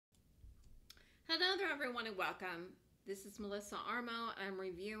Hello there, everyone, and welcome. This is Melissa Armo. I'm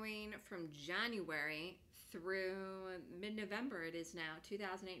reviewing from January through mid-November. It is now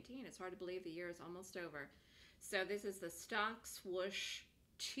 2018. It's hard to believe the year is almost over. So this is the stock Swoosh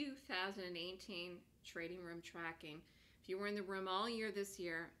 2018 trading room tracking. If you were in the room all year this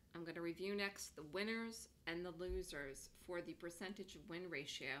year, I'm going to review next the winners and the losers for the percentage win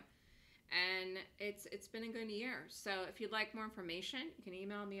ratio. And it's been a good year. So if you'd like more information, you can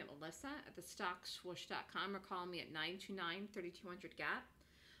email me at melissa@thestockswoosh.com or call me at 929-3200-GAP.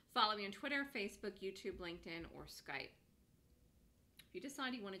 Follow me on Twitter, Facebook, YouTube, LinkedIn, or Skype. If you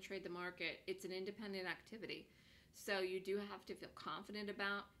decide you want to trade the market, it's an independent activity. So you do have to feel confident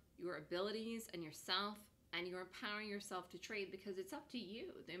about your abilities and yourself, and you're empowering yourself to trade because it's up to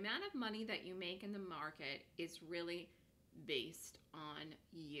you. The amount of money that you make in the market is really based on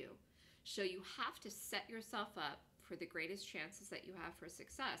you. So you have to set yourself up for the greatest chances that you have for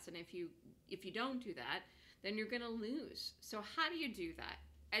success. And if you don't do that, then you're going to lose. So how do you do that?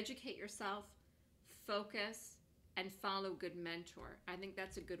 Educate yourself, focus, and follow a good mentor. I think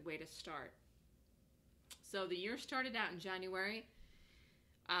that's a good way to start. So the year started out in January.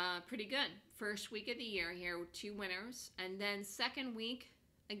 Pretty good. First week of the year here with 2 winners. And then second week,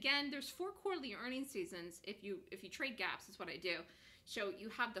 again, there's 4 quarterly earnings seasons. If you trade gaps, that's what I do. So you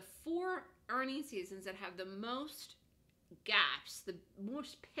have the 4 earnings seasons that have the most gaps, the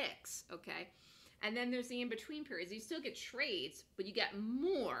most picks, okay? And then there's the in-between periods. You still get trades, but you get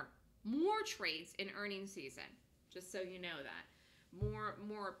more trades in earnings season, just so you know that.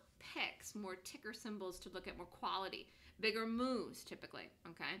 More picks, more ticker symbols to look at, more quality, bigger moves typically,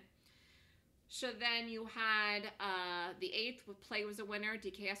 okay? So then you had the 8th play was a winner,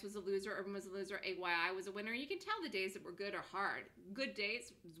 DKS was a loser, Urban was a loser, AYI was a winner. You can tell the days that were good or hard. Good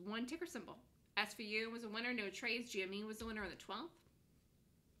days was 1 ticker symbol. SVU was a winner, no trades. GME was the winner on the 12th.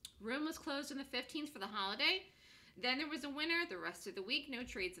 Room was closed on the 15th for the holiday. Then there was a winner the rest of the week, no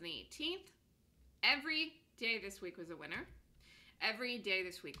trades on the 18th. Every day this week was a winner. Every day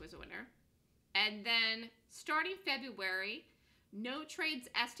this week was a winner. And then starting February, no trades.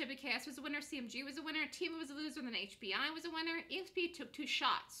 SWKS was a winner. CMG was a winner. TIVA was a loser. And then HBI was a winner. EXP took 2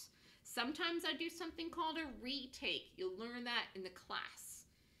 shots. Sometimes I do something called a retake. You'll learn that in the class.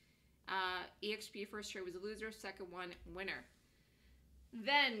 EXP first trade was a loser. Second one, winner.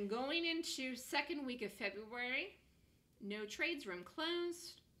 Then going into second week of February, no trades. Room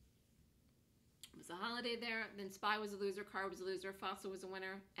closed. It was a holiday there. Then SPY was a loser. CAR was a loser. Fossil was a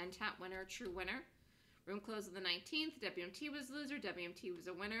winner. NTAP winner. True winner. Room closed on the 19th. WMT was a loser. WMT was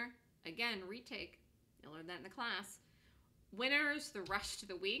a winner. Again, retake. You'll learn that in the class. Winners the rest of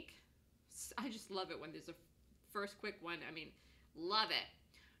the week. I just love it when there's a first quick one. I mean, love it.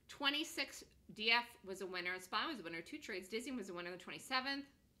 26 DF was a winner. SPY was a winner. 2 trades. Disney was a winner on the 27th.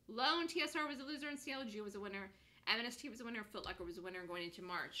 Lone TSR was a loser. And CLG was a winner. MNST was a winner. Foot Locker was a winner going into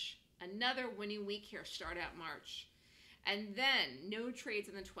March. Another winning week here. Start out March. And then no trades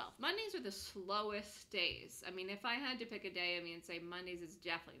on the 12th. Mondays are the slowest days. I mean, if I had to pick a day, I mean, say Mondays is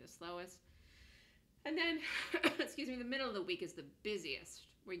definitely the slowest. And then, excuse me, the middle of the week is the busiest,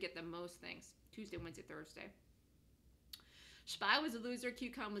 where you get the most things. Tuesday, Wednesday, Thursday. SPY was a loser.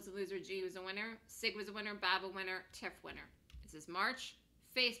 QCOM was a loser. G was a winner. SIG was a winner. BAB a winner. TIF winner. This is March.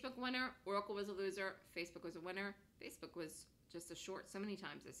 Facebook winner. Oracle was a loser. Facebook was a winner. Facebook was just a short so many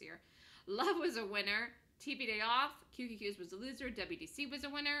times this year. Love was a winner. TP day off, QQQs was a loser, WDC was a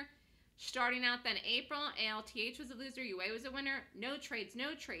winner. Starting out then April, ALTH was a loser, UA was a winner. No trades,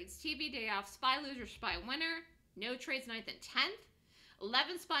 TV day off, SPY loser, SPY winner. No trades 9th and 10th.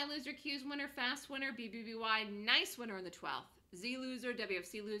 11 SPY loser, Qs winner, Fast winner, BBBY, nice winner on the 12th. Z loser,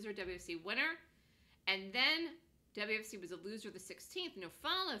 WFC winner. And then WFC was a loser the 16th, no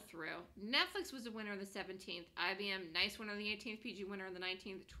follow through. Netflix was a winner on the 17th. IBM, nice winner on the 18th. PG winner on the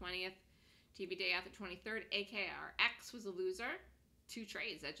 19th, 20th. TV day after 23rd. AKRX was a loser. 2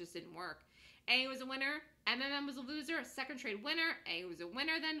 trades. That just didn't work. A was a winner. MMM was a loser. Second trade winner. A was a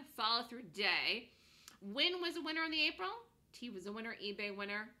winner then. Follow through day. Win was a winner on the April. T was a winner. eBay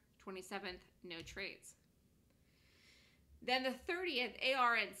winner. 27th. No trades. Then the 30th.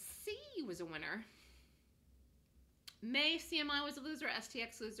 ARNC was a winner. May CMI was a loser.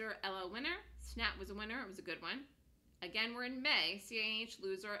 STX loser. LO winner. Snap was a winner. It was a good one. Again, we're in May. CAH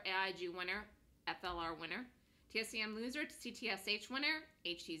loser, AIG winner, FLR winner. TSCM loser, CTSH winner.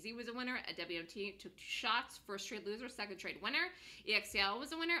 HTZ was a winner. A WMT took 2 shots. First trade loser, second trade winner. EXL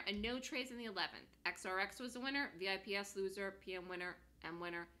was a winner, and no trades in the 11th. XRX was a winner. VIPS loser, PM winner, M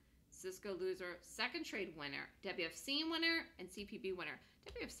winner. Cisco loser, second trade winner. WFC winner, and CPB winner.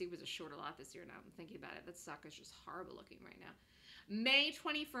 WFC was a short a lot this year now. I'm thinking about it. That stock is just horrible looking right now. May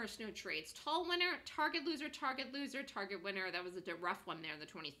 21st, no trades. Tall winner, target loser, target loser, target winner. That was a rough one there, the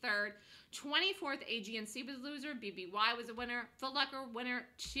 23rd. 24th, AGNC was a loser. BBY was a winner. Foot Locker winner,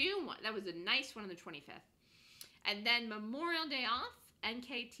 2-1. That was a nice one on the 25th. And then Memorial Day off,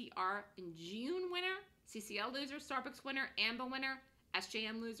 NKTR in June winner. CCL loser, Starbucks winner, AMBA winner,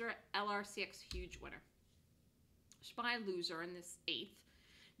 SJM loser, LRCX huge winner. SPY loser in this 8th.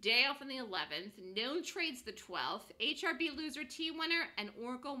 Day off on the 11th. No trades the 12th. HRB loser, T winner, and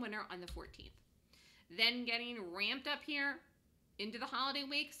Oracle winner on the 14th. Then getting ramped up here into the holiday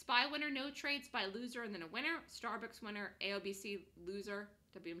week. SPY winner, no trades. SPY loser, and then a winner. Starbucks winner, AOBC loser,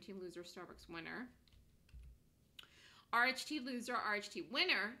 WMT loser, Starbucks winner. RHT loser, RHT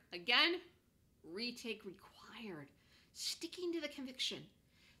winner. Again, retake required. Sticking to the conviction.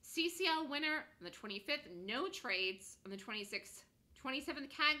 CCL winner on the 25th. No trades on the 26th. 27th,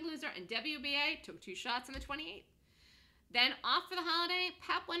 CAG loser, and WBA took 2 shots on the 28th. Then off for the holiday,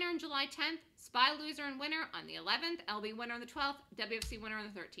 PEP winner on July 10th, SPY loser and winner on the 11th, LB winner on the 12th, WFC winner on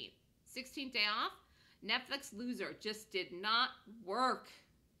the 13th. 16th day off, Netflix loser, just did not work.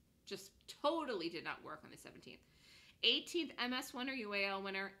 Just totally did not work on the 17th. 18th, MS winner, UAL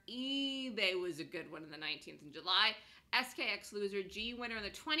winner, eBay was a good one on the 19th in July. SKX loser, G winner on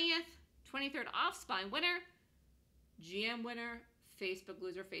the 20th. 23rd off, SPY winner, GM winner, Facebook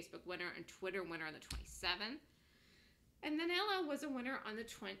loser, Facebook winner, and Twitter winner on the 27th. And then LL was a winner on the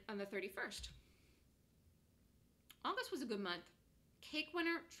 31st. August was a good month. Cake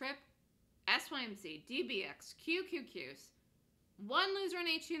winner, Trip, SYMC, DBX, QQQs. 1 loser on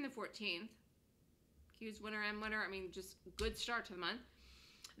HT in the 14th. Q's winner, M winner. I mean, just good start to the month.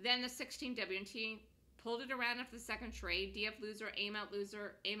 Then the 16th WNT pulled it around after the second trade. DF loser, AMOUT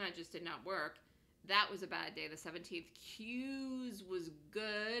loser. AMOUT just did not work. That was a bad day. The 17th. Q's was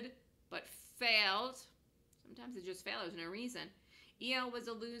good, but failed. Sometimes it just fails. There's no reason. EL was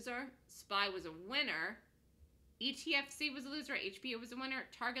a loser. SPY was a winner. ETFC was a loser. HBO was a winner.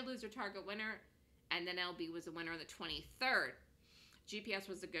 Target loser, target winner. And then LB was a winner on the 23rd. GPS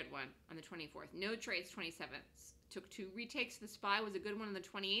was a good one on the 24th. No trades, 27th. Took 2 retakes. The SPY was a good one on the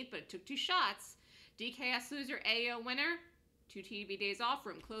 28th, but it took 2 shots. DKS loser, AO winner. 2 TB days off.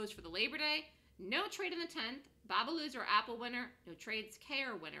 Room closed for the Labor Day. No trade on the 10th. BABA loser, Apple winner. No trades,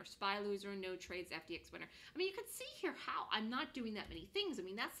 KR winner. SPY loser, no trades, FDX winner. I mean, you can see here how I'm not doing that many things. I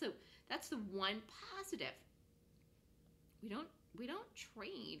mean, that's the one positive. We don't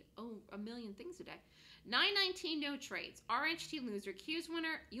trade a million things a day. 919, no trades. RHT loser, Q's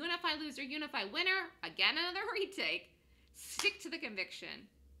winner. Unify loser, Unify winner. Again, another retake. Stick to the conviction.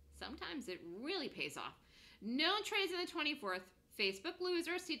 Sometimes it really pays off. No trades on the 24th. Facebook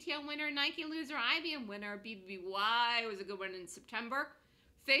loser, CTL winner, Nike loser, IBM winner, BBY was a good one in September.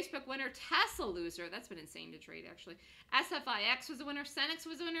 Facebook winner, Tesla loser. That's been insane to trade, actually. SFIX was a winner. Cenex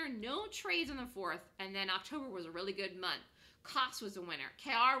was a winner. No trades on the 4th. And then October was a really good month. COS was a winner.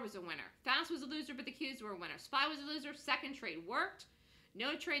 KR was a winner. FAST was a loser, but the Qs were a winner. SPY was a loser. Second trade worked.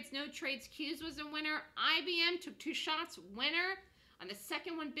 No trades, no trades. Qs was a winner. IBM took 2 shots. Winner. On the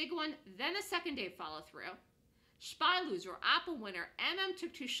second one, big one. Then the second day follow through. SPY loser, Apple winner. MM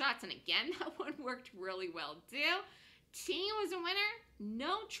took 2 shots, and again, that one worked really well too. T was a winner.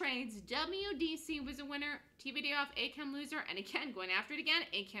 No trades. WDC was a winner. TBD off, ACAM loser, and again, going after it again,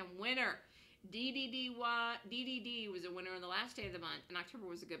 ACAM winner. DDD was a winner on the last day of the month, and October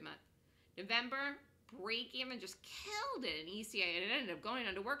was a good month. November, break even, just killed it in ECA, and it ended up going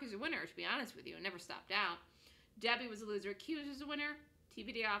on to work as a winner, to be honest with you. It never stopped out. Debbie was a loser. Q was a winner.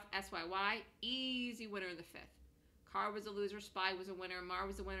 TBD off, SYY, easy winner in the 5th. CAR was a loser. SPY was a winner. MAR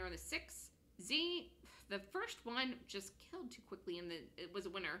was a winner on the 6th. Z, the first one just killed too quickly, and it was a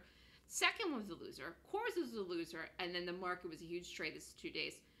winner. Second was a loser. Cores was a loser, and then the market was a huge trade this 2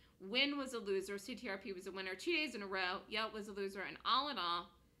 days. Win was a loser. CTRP was a winner 2 days in a row. Yelp was a loser, and all in all,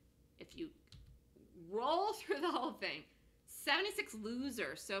 if you roll through the whole thing, 76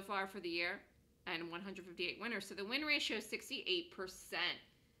 losers so far for the year, and 158 winners. So the win ratio is 68%.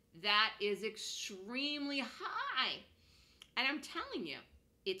 That is extremely high. And I'm telling you,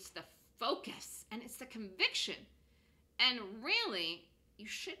 it's the focus and it's the conviction. And really, you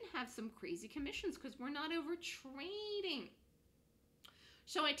shouldn't have some crazy commissions because we're not over trading.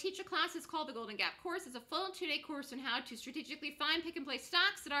 So I teach a class. It's called the Golden Gap Course. It's a full 2-day course on how to strategically find, pick, and place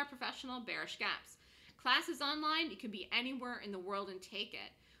stocks that are professional bearish gaps. Class is online. You can be anywhere in the world and take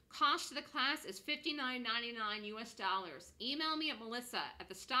it. Cost of the class is $59.99 US dollars. Email me at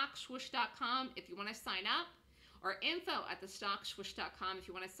melissa@thestockswoosh.com if you want to sign up, or info@thestockswoosh.com if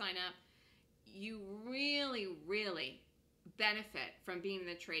you want to sign up. You really, really benefit from being in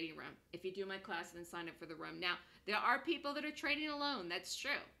the trading room if you do my class and then sign up for the room. Now, There are people that are trading alone. That's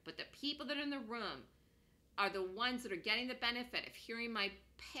true. But the people that are in the room are the ones that are getting the benefit of hearing my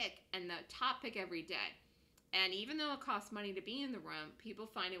pick and the top pick every day. And even though it costs money to be in the room, people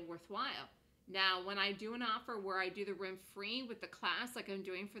find it worthwhile. Now, when I do an offer where I do the room free with the class, like I'm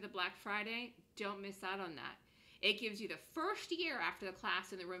doing for the Black Friday, don't miss out on that. It gives you the first year after the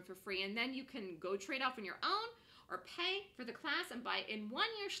class in the room for free, and then you can go trade off on your own or pay for the class, and by in 1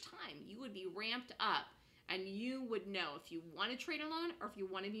 year's time, you would be ramped up, and you would know if you want to trade alone or if you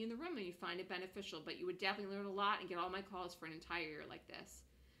want to be in the room and you find it beneficial. But you would definitely learn a lot and get all my calls for an entire year like this.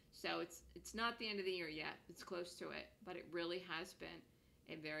 So it's not the end of the year yet. It's close to it, but it really has been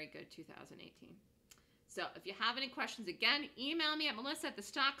a very good 2018. So if you have any questions, again, email me at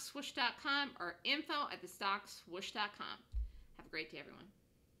melissa@thestockswoosh.com or info@thestockswoosh.com. Have a great day, everyone.